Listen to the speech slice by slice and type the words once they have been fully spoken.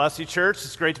Velocity Church,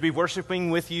 it's great to be worshiping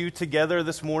with you together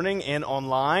this morning and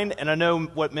online. And I know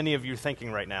what many of you are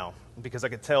thinking right now, because I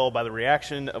could tell by the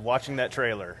reaction of watching that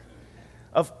trailer.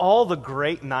 Of all the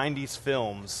great 90s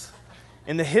films,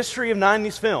 in the history of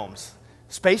 90s films,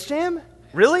 Space Jam?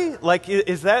 Really? Like,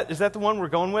 is that the one we're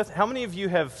going with? How many of you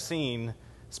have seen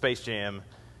Space Jam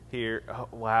here? Oh,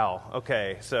 wow.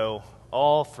 Okay, so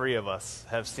all three of us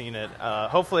have seen it.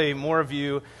 Hopefully more of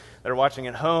you that are watching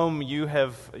at home, you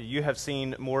have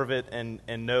seen more of it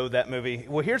and know that movie.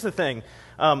 Well, here's the thing.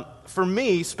 For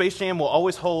me, Space Jam will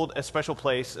always hold a special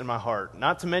place in my heart.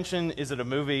 Not to mention, is it a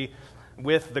movie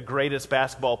with the greatest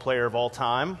basketball player of all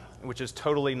time, which is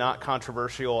totally not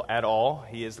controversial at all.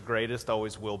 He is the greatest,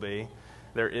 always will be.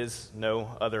 There is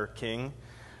no other king.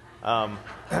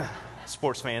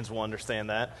 Sports fans will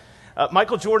understand that.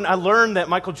 Michael Jordan, I learned that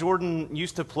Michael Jordan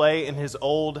used to play in his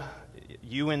old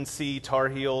UNC Tar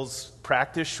Heels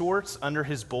practice shorts under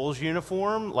his Bulls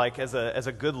uniform, like as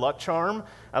a good luck charm.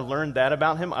 I learned that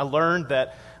about him. I learned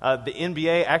that the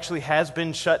NBA actually has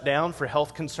been shut down for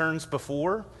health concerns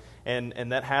before,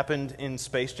 and that happened in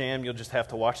Space Jam. You'll just have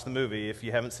to watch the movie if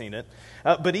you haven't seen it.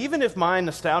 But even if my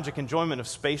nostalgic enjoyment of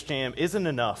Space Jam isn't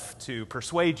enough to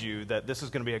persuade you that this is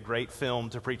going to be a great film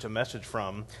to preach a message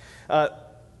from,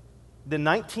 the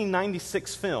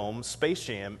 1996 film, Space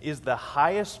Jam, is the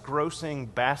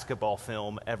highest-grossing basketball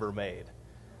film ever made.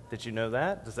 Did you know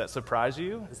that? Does that surprise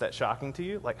you? Is that shocking to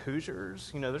you? Like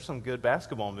Hoosiers? You know, there's some good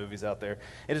basketball movies out there.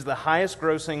 It is the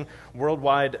highest-grossing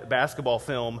worldwide basketball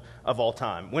film of all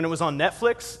time. When it was on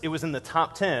Netflix, it was in the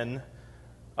top 10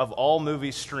 of all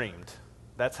movies streamed.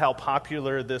 That's how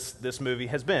popular this movie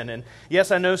has been. And yes,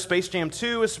 I know Space Jam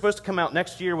 2 is supposed to come out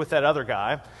next year with that other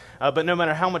guy, but no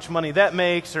matter how much money that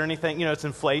makes or anything, you know, it's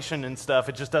inflation and stuff,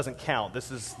 it just doesn't count. This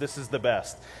is the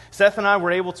best. Seth and I were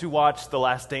able to watch The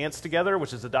Last Dance together,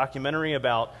 which is a documentary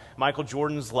about Michael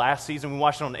Jordan's last season. We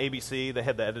watched it on ABC. They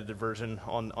had the edited version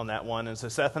on that one. And so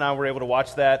Seth and I were able to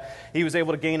watch that. He was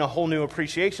able to gain a whole new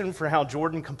appreciation for how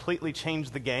Jordan completely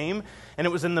changed the game. And it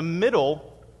was in the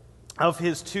middle of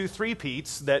his 2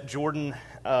 three-peats that Jordan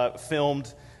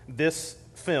filmed this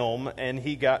film, and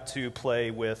he got to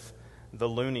play with the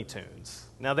Looney Tunes.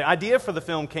 Now, the idea for the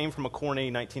film came from a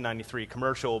corny 1993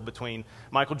 commercial between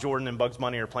Michael Jordan and Bugs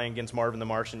Bunny are playing against Marvin the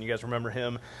Martian. You guys remember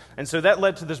him? And so that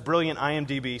led to this brilliant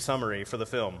IMDb summary for the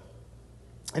film.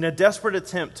 In a desperate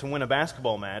attempt to win a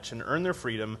basketball match and earn their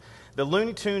freedom, the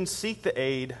Looney Tunes seek the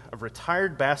aid of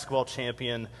retired basketball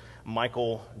champion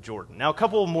Michael Jordan. Now, a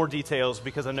couple more details,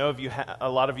 because I know a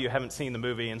lot of you haven't seen the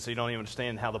movie, and so you don't even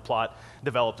understand how the plot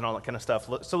developed and all that kind of stuff.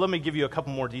 So let me give you a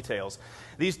couple more details.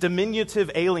 These diminutive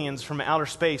aliens from outer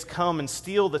space come and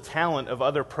steal the talent of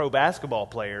other pro basketball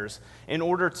players in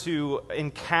order to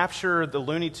capture the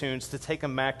Looney Tunes to take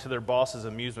them back to their boss's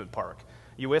amusement park.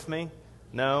 You with me?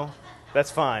 No? That's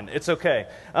fine. It's okay.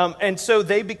 And so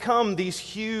they become these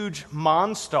huge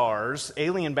Monstars,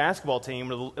 alien basketball team.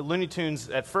 The Looney Tunes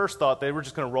at first thought they were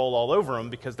just going to roll all over them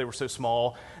because they were so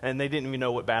small and they didn't even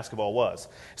know what basketball was.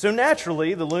 So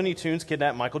naturally, the Looney Tunes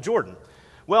kidnapped Michael Jordan.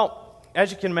 Well, as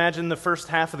you can imagine, the first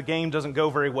half of the game doesn't go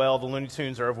very well. The Looney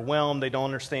Tunes are overwhelmed. They don't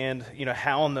understand,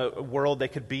 how in the world they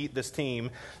could beat this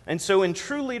team. And so in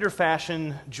true leader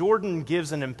fashion, Jordan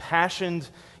gives an impassioned,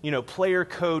 player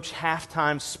coach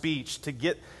halftime speech to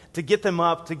get them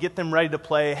up, to get them ready to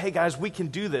play. Hey guys, we can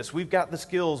do this. We've got the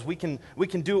skills. We can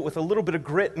do it with a little bit of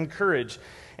grit and courage.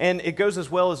 And it goes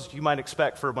as well as you might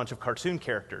expect for a bunch of cartoon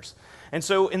characters. And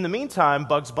so in the meantime,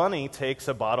 Bugs Bunny takes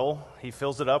a bottle, he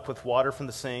fills it up with water from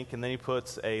the sink, and then he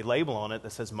puts a label on it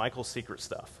that says Michael's Secret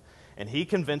Stuff. And he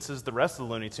convinces the rest of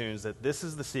the Looney Tunes that this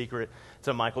is the secret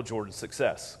to Michael Jordan's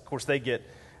success. Of course, they get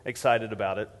excited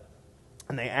about it.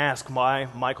 And they ask why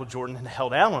Michael Jordan had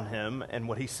held out on him. And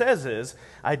what he says is,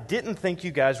 I didn't think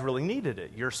you guys really needed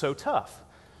it. You're so tough.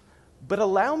 But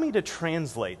allow me to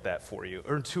translate that for you,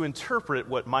 or to interpret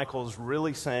what Michael's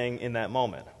really saying in that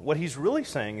moment. What he's really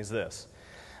saying is this: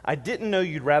 I didn't know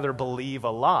you'd rather believe a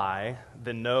lie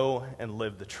than know and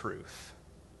live the truth.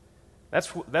 That's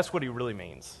what he really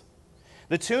means.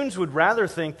 The Tunes would rather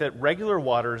think that regular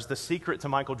water is the secret to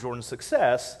Michael Jordan's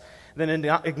success than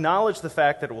acknowledge the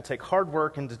fact that it will take hard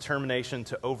work and determination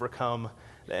to overcome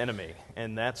the enemy.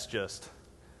 And that's just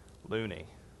loony.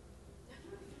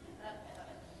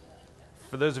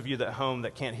 For those of you at home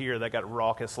that can't hear, that got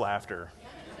raucous laughter.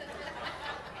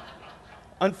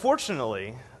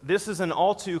 Unfortunately, this is an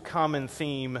all too common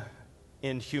theme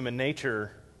in human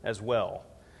nature as well.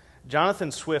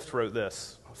 Jonathan Swift wrote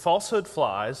this: falsehood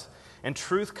flies, and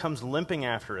truth comes limping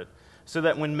after it, so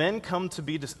that when men come to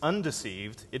be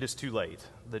undeceived, it is too late.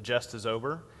 The jest is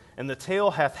over, and the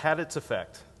tale hath had its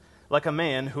effect. like a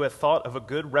man who hath thought of a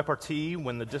good repartee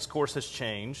when the discourse has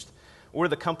changed, or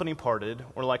the company parted,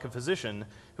 or like a physician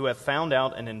who hath found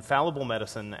out an infallible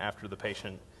medicine after the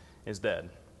patient is dead.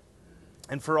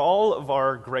 And for all of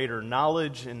our greater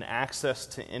knowledge and access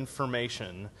to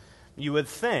information, you would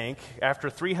think, after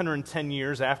 310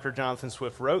 years after Jonathan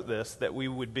Swift wrote this, that we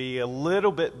would be a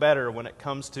little bit better when it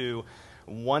comes to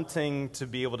wanting to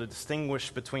be able to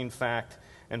distinguish between fact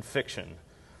and fiction.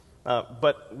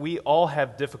 But we all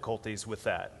have difficulties with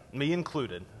that, me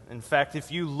included. In fact,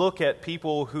 if you look at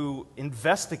people who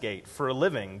investigate for a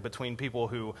living between people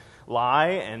who lie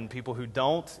and people who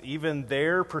don't, even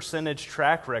their percentage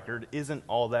track record isn't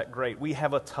all that great. We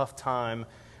have a tough time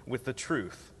with the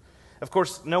truth. Of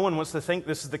course, no one wants to think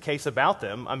this is the case about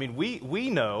them. I mean, we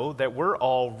know that we're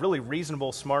all really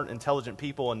reasonable, smart, intelligent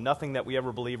people, and nothing that we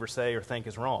ever believe or say or think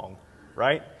is wrong,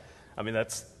 right? I mean,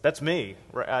 that's me.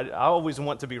 I always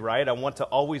want to be right. I want to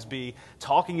always be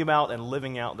talking about and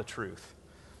living out the truth.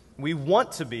 We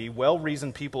want to be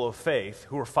well-reasoned people of faith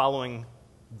who are following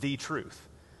the truth.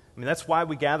 I mean, that's why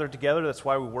we gather together. That's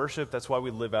why we worship. That's why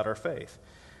we live out our faith.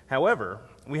 However,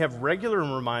 we have regular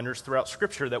reminders throughout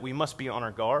Scripture that we must be on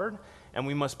our guard and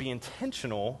we must be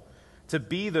intentional to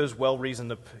be those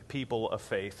well-reasoned people of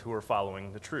faith who are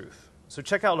following the truth. So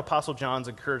check out Apostle John's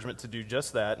encouragement to do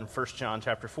just that in 1 John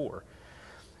chapter 4.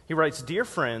 He writes, "Dear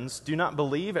friends, do not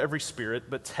believe every spirit,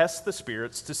 but test the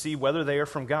spirits to see whether they are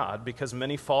from God, because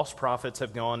many false prophets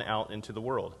have gone out into the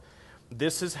world.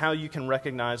 This is how you can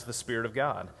recognize the Spirit of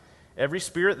God. Every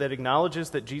spirit that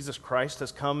acknowledges that Jesus Christ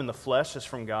has come in the flesh is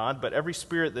from God, but every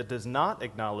spirit that does not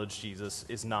acknowledge Jesus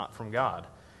is not from God.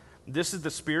 This is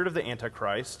the spirit of the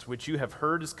Antichrist, which you have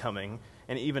heard is coming,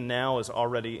 and even now is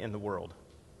already in the world.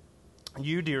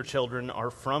 You, dear children, are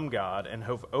from God and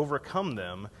have overcome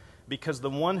them, because the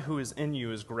one who is in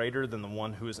you is greater than the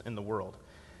one who is in the world.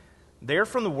 They are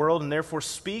from the world and therefore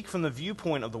speak from the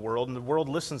viewpoint of the world, and the world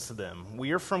listens to them.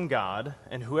 We are from God,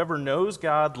 and whoever knows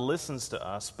God listens to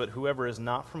us, but whoever is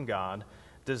not from God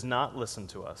does not listen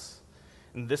to us.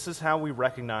 And this is how we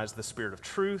recognize the spirit of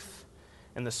truth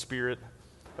and the spirit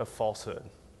of falsehood."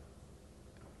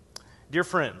 Dear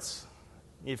friends,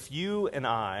 if you and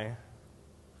I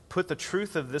put the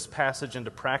truth of this passage into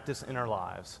practice in our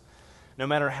lives, no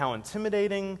matter how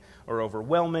intimidating or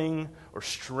overwhelming or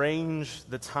strange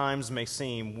the times may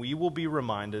seem, we will be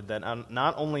reminded that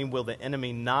not only will the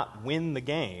enemy not win the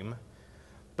game,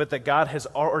 but that God has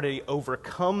already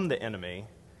overcome the enemy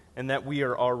and that we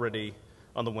are already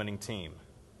on the winning team.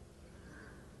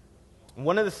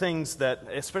 One of the things that,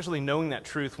 especially knowing that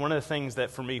truth, one of the things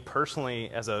that for me personally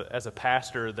as a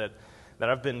pastor that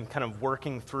I've been kind of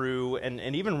working through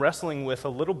and even wrestling with a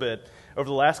little bit over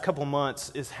the last couple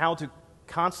months is how to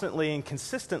constantly and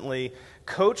consistently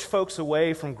coach folks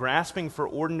away from grasping for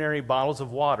ordinary bottles of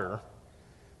water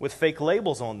with fake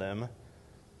labels on them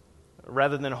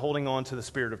rather than holding on to the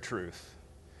spirit of truth.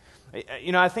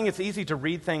 You know, I think it's easy to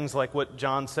read things like what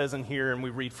John says in here, and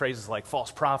we read phrases like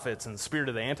false prophets and the spirit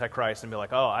of the Antichrist and be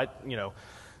like, what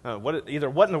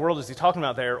in the world is he talking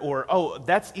about there? Or, oh,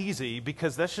 that's easy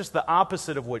because that's just the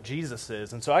opposite of what Jesus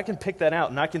is. And so I can pick that out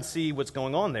and I can see what's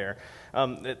going on there.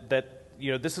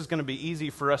 This is going to be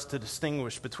easy for us to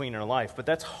distinguish between our life. But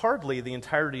that's hardly the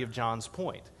entirety of John's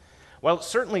point. While it's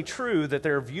certainly true that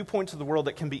there are viewpoints of the world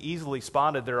that can be easily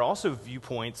spotted, there are also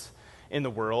viewpoints in the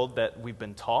world that we've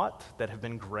been taught, that have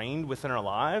been grained within our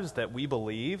lives, that we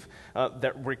believe,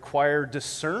 that require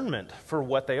discernment for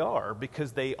what they are,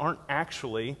 because they aren't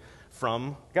actually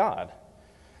from God.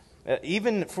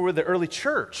 Even for the early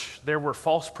church, there were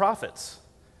false prophets.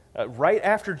 Right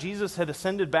after Jesus had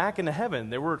ascended back into heaven,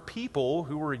 there were people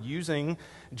who were using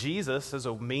Jesus as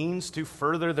a means to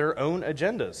further their own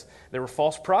agendas. There were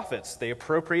false prophets. They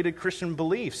appropriated Christian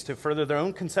beliefs to further their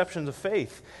own conceptions of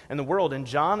faith and the world. And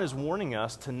John is warning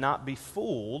us to not be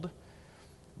fooled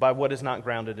by what is not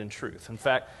grounded in truth. In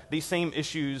fact, these same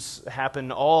issues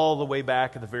happen all the way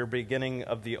back at the very beginning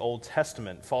of the Old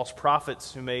Testament. False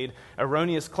prophets who made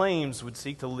erroneous claims would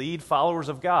seek to lead followers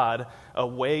of God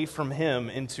away from him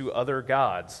into other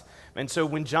gods. And so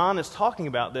when John is talking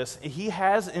about this, he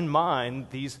has in mind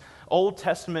these Old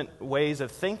Testament ways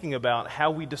of thinking about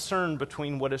how we discern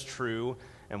between what is true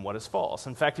and what is false.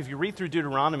 In fact, if you read through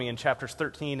Deuteronomy in chapters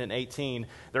 13 and 18,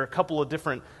 there are a couple of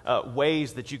different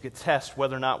ways that you could test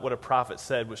whether or not what a prophet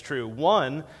said was true.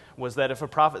 One was that if a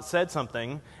prophet said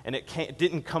something and it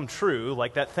didn't come true,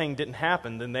 like that thing didn't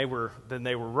happen, then they were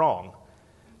wrong.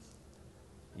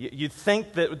 You'd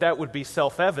think that would be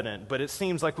self-evident, but it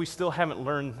seems like we still haven't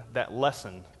learned that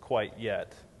lesson quite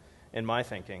yet, in my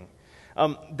thinking.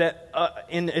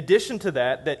 In addition to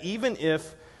that, that even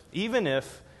if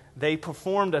they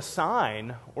performed a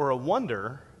sign or a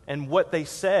wonder, and what they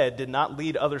said did not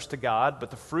lead others to God, but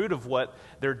the fruit of what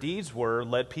their deeds were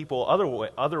led people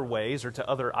other ways or to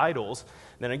other idols,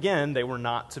 then again, they were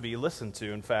not to be listened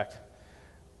to. In fact,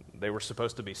 they were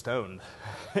supposed to be stoned,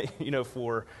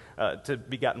 to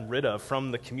be gotten rid of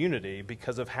from the community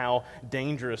because of how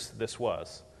dangerous this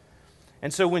was.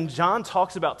 And so when John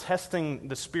talks about testing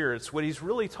the spirits, what he's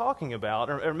really talking about,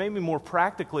 or maybe more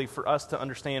practically for us to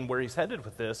understand where he's headed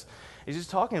with this, is he's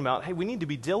talking about, hey, we need to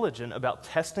be diligent about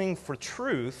testing for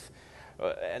truth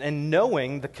and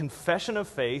knowing the confession of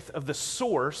faith of the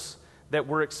source that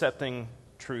we're accepting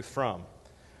truth from.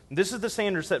 This is the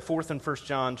standard set forth in 1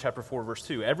 John chapter 4, verse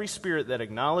 2. Every spirit that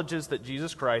acknowledges that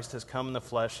Jesus Christ has come in the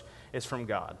flesh is from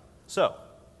God. So,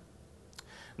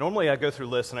 normally I go through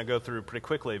lists and I go through pretty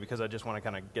quickly because I just want to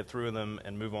kind of get through them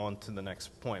and move on to the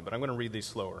next point. But I'm going to read these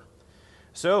slower.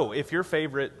 So, if your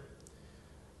favorite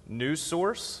news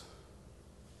source,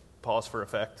 pause for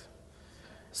effect,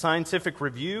 scientific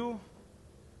review,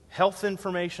 health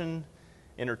information,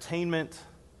 entertainment,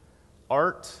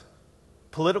 art,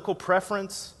 political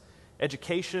preference,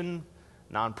 education,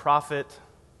 nonprofit,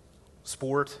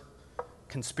 sport,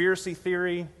 conspiracy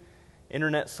theory,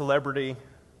 internet celebrity,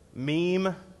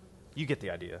 meme, you get the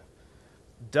idea,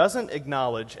 doesn't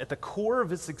acknowledge at the core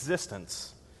of its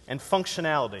existence and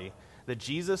functionality that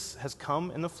Jesus has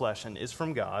come in the flesh and is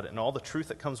from God and all the truth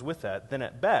that comes with that, then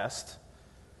at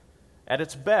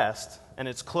its best, and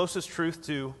its closest truth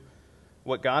to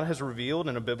what God has revealed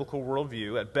in a biblical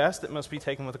worldview, at best it must be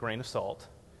taken with a grain of salt.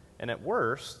 And at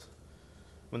worst,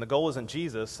 when the goal isn't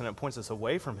Jesus and it points us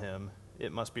away from him,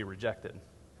 it must be rejected.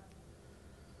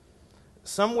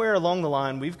 Somewhere along the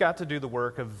line, we've got to do the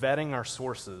work of vetting our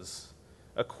sources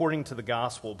according to the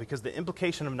gospel, because the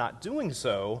implication of not doing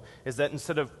so is that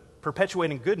instead of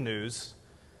perpetuating good news,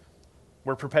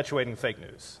 we're perpetuating fake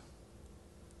news.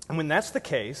 And when that's the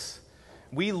case,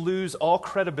 we lose all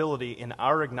credibility in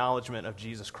our acknowledgement of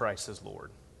Jesus Christ as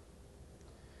Lord.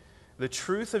 The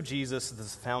truth of Jesus is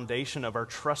the foundation of our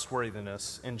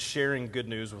trustworthiness in sharing good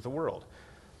news with the world.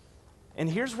 And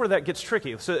here's where that gets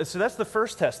tricky. So that's the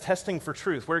first test, testing for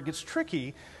truth. Where it gets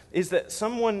tricky is that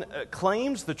someone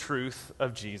claims the truth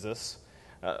of Jesus,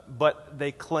 but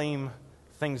they claim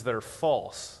things that are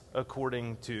false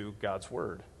according to God's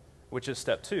word, which is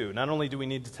step 2. Not only do we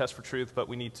need to test for truth, but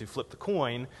we need to flip the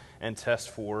coin and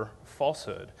test for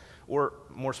falsehood, or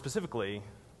more specifically,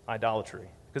 idolatry,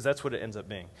 because that's what it ends up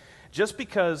being. Just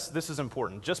because, this is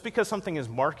important, just because something is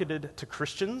marketed to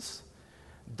Christians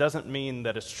doesn't mean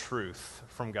that it's truth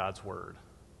from God's word.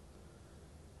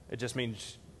 It just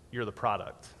means you're the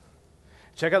product.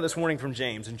 Check out this warning from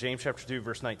James in James chapter 2,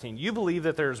 verse 19. You believe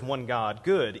that there is one God.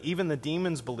 Good. Even the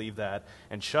demons believe that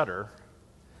and shudder.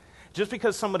 Just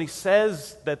because somebody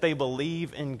says that they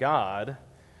believe in God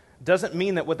doesn't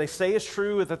mean that what they say is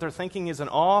true, that their thinking isn't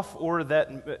off, or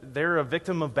that they're a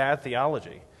victim of bad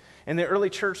theology. In the early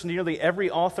church, nearly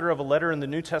every author of a letter in the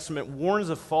New Testament warns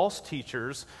of false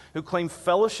teachers who claim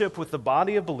fellowship with the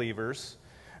body of believers,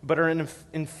 but are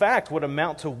in fact what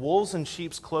amount to wolves in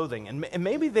sheep's clothing. And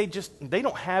maybe they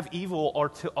don't have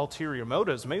evil ulterior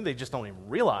motives. Maybe they just don't even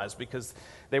realize because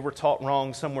they were taught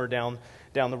wrong somewhere down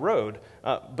the road.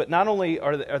 But not only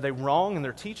are they wrong in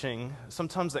their teaching,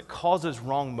 sometimes that causes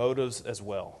wrong motives as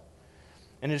well.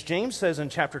 And as James says in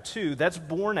chapter 2, that's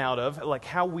born out of, like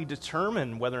how we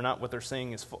determine whether or not what they're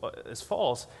saying is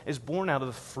false, is born out of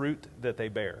the fruit that they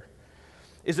bear.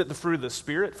 Is it the fruit of the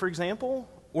Spirit, for example?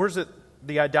 Or is it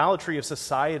the idolatry of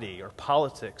society or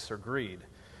politics or greed?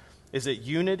 Is it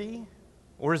unity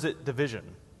or is it division?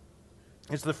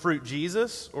 Is the fruit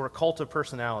Jesus or a cult of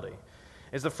personality?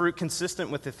 Is the fruit consistent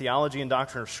with the theology and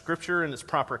doctrine of Scripture in its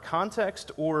proper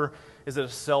context, or is it a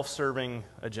self-serving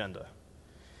agenda?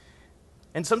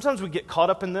 And sometimes we get caught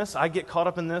up in this. I get caught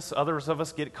up in this. Others of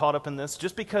us get caught up in this.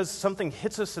 Just because something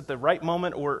hits us at the right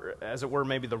moment, or as it were,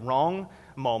 maybe the wrong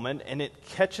moment, and it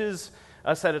catches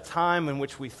us at a time in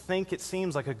which we think it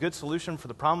seems like a good solution for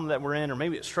the problem that we're in, or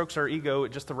maybe it strokes our ego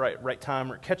at just the right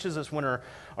time, or it catches us when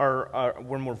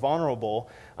when we're vulnerable,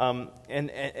 and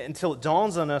until it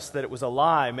dawns on us that it was a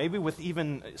lie, maybe with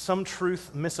even some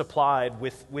truth misapplied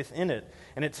within it,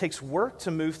 and it takes work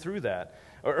to move through that.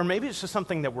 Or maybe it's just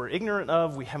something that we're ignorant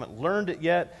of, we haven't learned it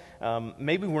yet.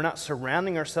 Maybe we're not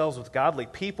surrounding ourselves with godly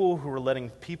people who are letting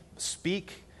people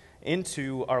speak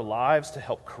into our lives to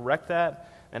help correct that.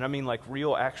 And I mean like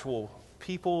real, actual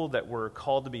people that we're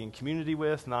called to be in community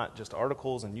with, not just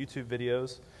articles and YouTube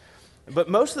videos. But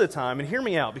most of the time, and hear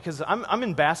me out, because I'm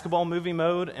in basketball movie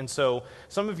mode, and so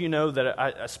some of you know that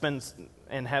I spend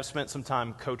and have spent some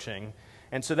time coaching.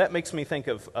 And so that makes me think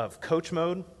of coach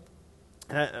mode.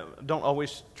 And I don't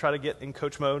always try to get in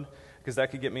coach mode because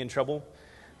that could get me in trouble.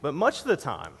 But much of the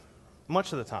time,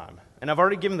 and I've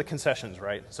already given the concessions,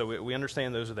 right? So we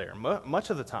understand those are there. Much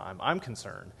of the time, I'm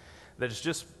concerned that it's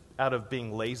just out of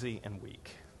being lazy and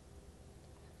weak.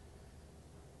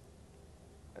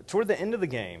 Toward the end of the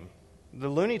game, the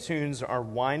Looney Tunes are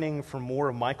whining for more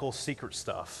of Michael's secret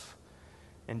stuff.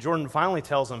 And Jordan finally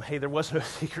tells him, hey, there was no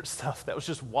secret stuff. That was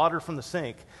just water from the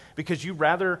sink, because you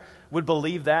rather would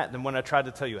believe that than when I tried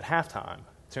to tell you at halftime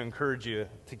to encourage you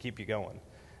to keep you going.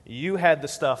 You had the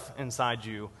stuff inside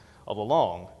you all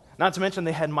along. Not to mention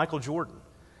they had Michael Jordan.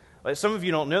 Like, some of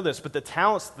you don't know this, but the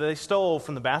talents that they stole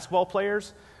from the basketball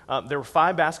players, there were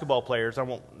 5 basketball players. I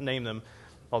won't name them,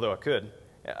 although I could.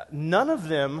 None of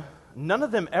them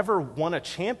ever won a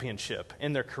championship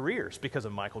in their careers because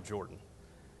of Michael Jordan.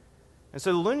 And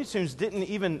so the Looney Tunes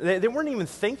they weren't even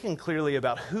thinking clearly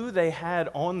about who they had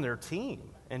on their team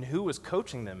and who was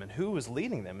coaching them and who was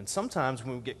leading them. And sometimes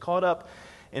when we get caught up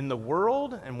in the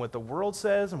world and what the world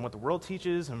says and what the world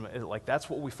teaches, and like that's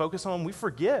what we focus on, we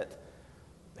forget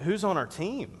who's on our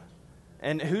team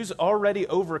and who's already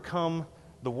overcome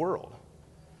the world.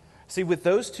 See, with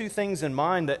those two things in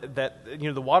mind, that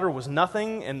the water was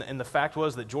nothing, and the fact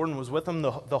was that Jordan was with them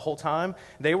the whole time,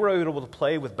 they were able to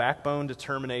play with backbone,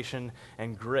 determination,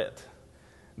 and grit.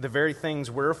 The very things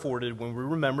we're afforded when we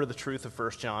remember the truth of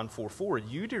 1 John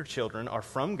 4:4. You, dear children, are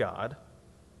from God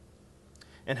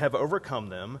and have overcome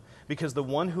them, because the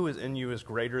one who is in you is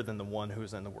greater than the one who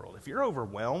is in the world. If you're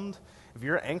overwhelmed, if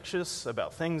you're anxious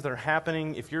about things that are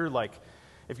happening, if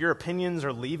your opinions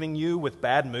are leaving you with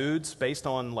bad moods based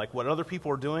on what other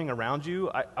people are doing around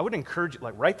you, I would encourage you,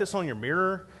 write this on your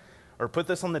mirror or put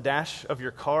this on the dash of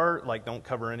your car. Don't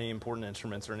cover any important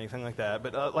instruments or anything like that,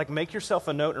 but make yourself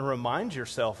a note and remind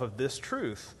yourself of this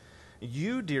truth.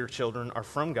 You, dear children, are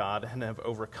from God and have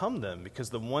overcome them, because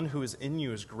the one who is in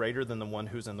you is greater than the one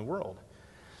who's in the world.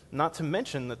 Not to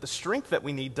mention that the strength that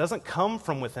we need doesn't come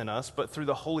from within us, but through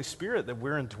the Holy Spirit that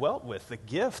we're indwelt with, the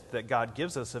gift that God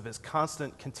gives us of his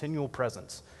constant, continual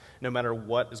presence, no matter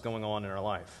what is going on in our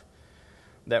life.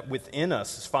 That within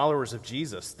us, as followers of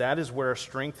Jesus, that is where our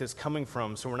strength is coming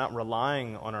from, so we're not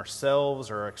relying on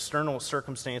ourselves or our external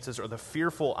circumstances or the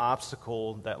fearful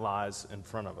obstacle that lies in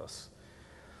front of us.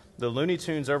 The Looney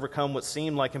Tunes overcome what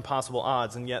seemed like impossible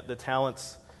odds, and yet the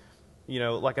talents,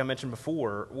 like I mentioned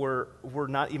before, were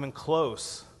not even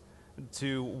close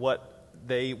to what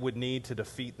they would need to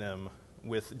defeat them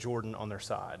with Jordan on their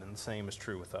side, and the same is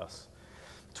true with us.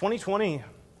 2020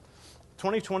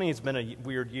 has been a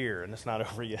weird year, and it's not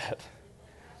over yet,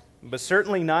 but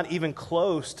certainly not even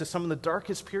close to some of the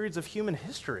darkest periods of human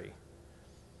history.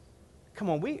 Come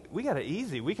on, we got it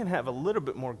easy. We can have a little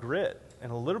bit more grit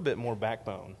and a little bit more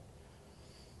backbone.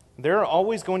 There are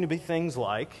always going to be things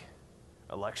like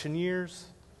election years.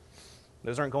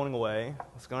 Those aren't going away.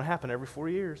 It's going to happen every 4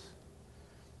 years.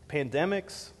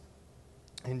 Pandemics,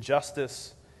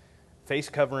 injustice, face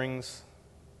coverings,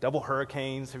 double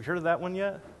hurricanes. Have you heard of that one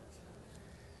yet?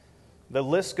 The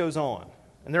list goes on.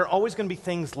 And there are always going to be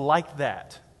things like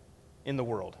that in the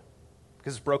world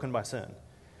because it's broken by sin.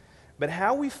 But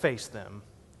how we face them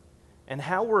and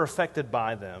how we're affected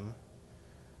by them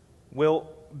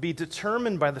will be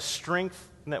determined by the strength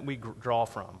that we draw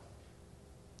from.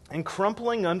 And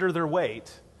crumpling under their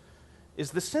weight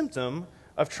is the symptom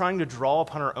of trying to draw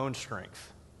upon our own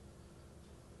strength.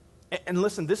 And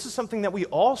listen, this is something that we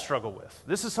all struggle with.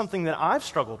 This is something that I've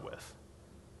struggled with.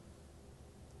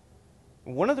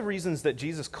 One of the reasons that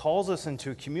Jesus calls us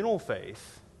into a communal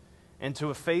faith, into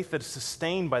a faith that is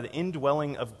sustained by the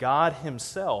indwelling of God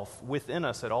himself within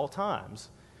us at all times,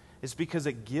 is because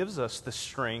it gives us the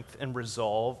strength and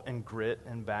resolve and grit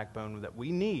and backbone that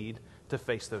we need to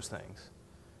face those things.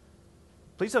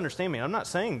 Please understand me, I'm not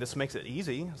saying this makes it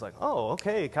easy. It's like, oh,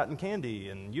 okay, cotton candy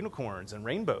and unicorns and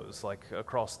rainbows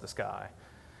across the sky.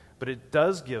 But it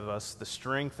does give us the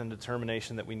strength and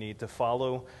determination that we need to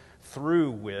follow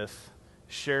through with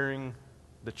sharing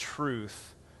the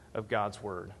truth of God's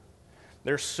word.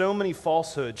 There's so many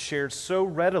falsehoods shared so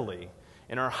readily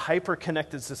in our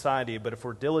hyper-connected society, but if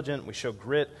we're diligent, we show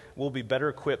grit, we'll be better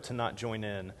equipped to not join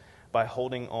in by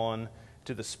holding on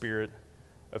to the spirit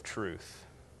of truth.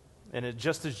 And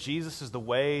just as Jesus is the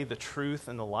way, the truth,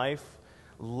 and the life,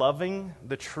 loving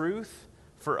the truth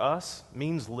for us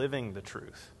means living the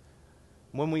truth.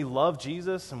 When we love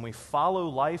Jesus and we follow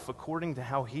life according to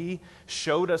how he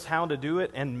showed us how to do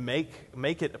it and make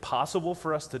it possible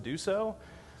for us to do so,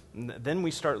 then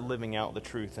we start living out the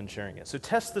truth and sharing it. So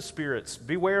test the spirits.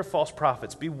 Beware of false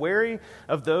prophets. Be wary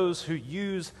of those who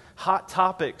use hot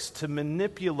topics to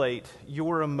manipulate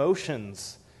your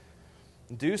emotions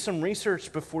Do some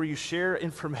research before you share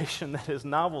information that is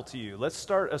novel to you. Let's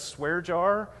start a swear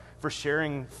jar for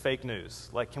sharing fake news.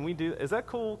 Like, is that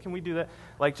cool? Can we do that?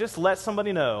 Like, just let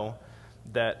somebody know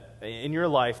that in your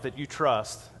life that you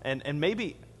trust, and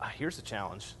maybe, here's a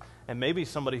challenge, and maybe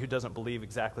somebody who doesn't believe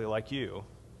exactly like you,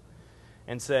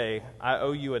 and say, I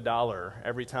owe you $1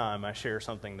 every time I share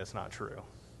something that's not true.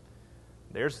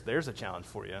 There's a challenge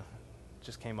for you.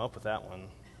 Just came up with that one.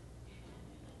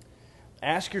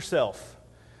 Ask yourself,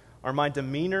 are my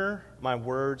demeanor, my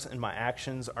words, and my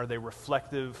actions, are they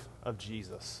reflective of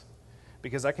Jesus?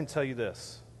 Because I can tell you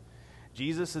this,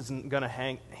 Jesus isn't going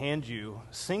to hand you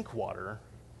sink water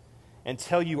and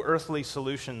tell you earthly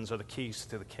solutions are the keys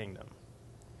to the kingdom.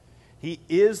 He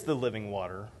is the living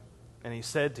water, and he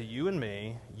said to you and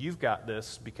me, you've got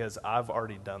this because I've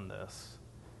already done this.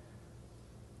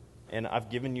 And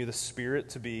I've given you the Spirit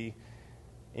to be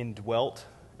indwelt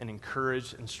and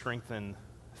encouraged and strengthened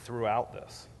throughout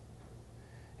this.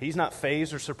 He's not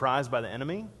fazed or surprised by the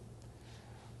enemy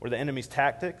or the enemy's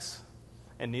tactics,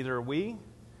 and neither are we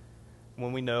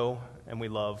when we know and we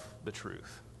love the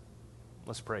truth.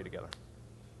 Let's pray together.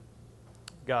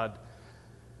 God,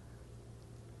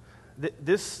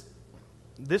 this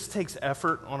takes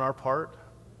effort on our part.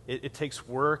 It takes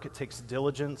work. It takes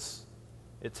diligence.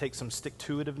 It takes some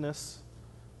stick-to-itiveness,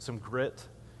 some grit.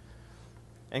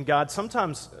 And God,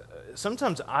 sometimes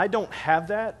I don't have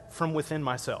that from within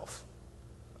myself.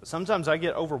 Sometimes I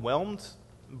get overwhelmed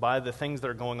by the things that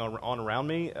are going on around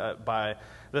me, by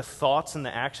the thoughts and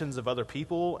the actions of other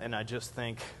people, and I just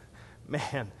think,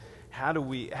 man, how do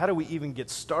we even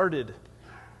get started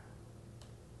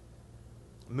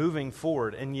moving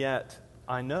forward? And yet,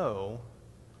 I know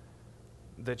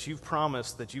that you've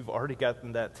promised that you've already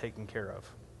gotten that taken care of.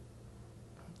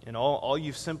 And all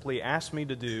you've simply asked me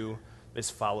to do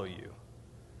is follow you,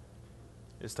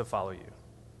 is to follow you.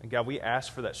 And God, we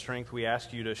ask for that strength. We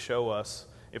ask you to show us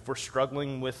if we're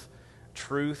struggling with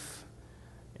truth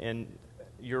and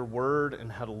your word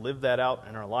and how to live that out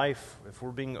in our life, if we're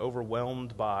being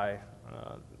overwhelmed by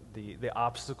the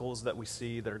obstacles that we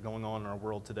see that are going on in our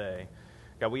world today.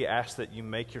 God, we ask that you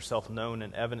make yourself known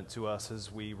and evident to us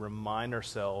as we remind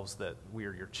ourselves that we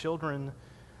are your children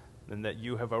and that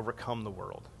you have overcome the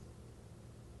world.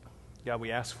 God,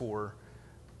 we ask for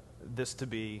this to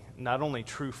be not only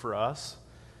true for us,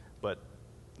 but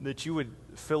that you would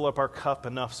fill up our cup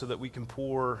enough so that we can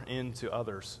pour into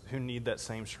others who need that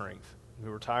same strength,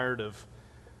 who are tired of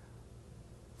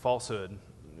falsehood,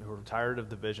 who are tired of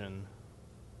division,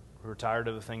 who are tired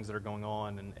of the things that are going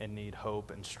on and need hope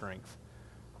and strength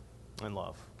and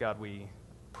love. God, we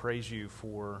praise you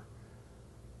for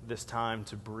this time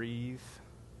to breathe,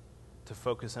 to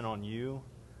focus in on you,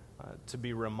 to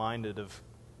be reminded of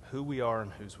who we are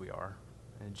and whose we are.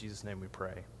 In Jesus' name we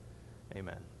pray.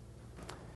 Amen.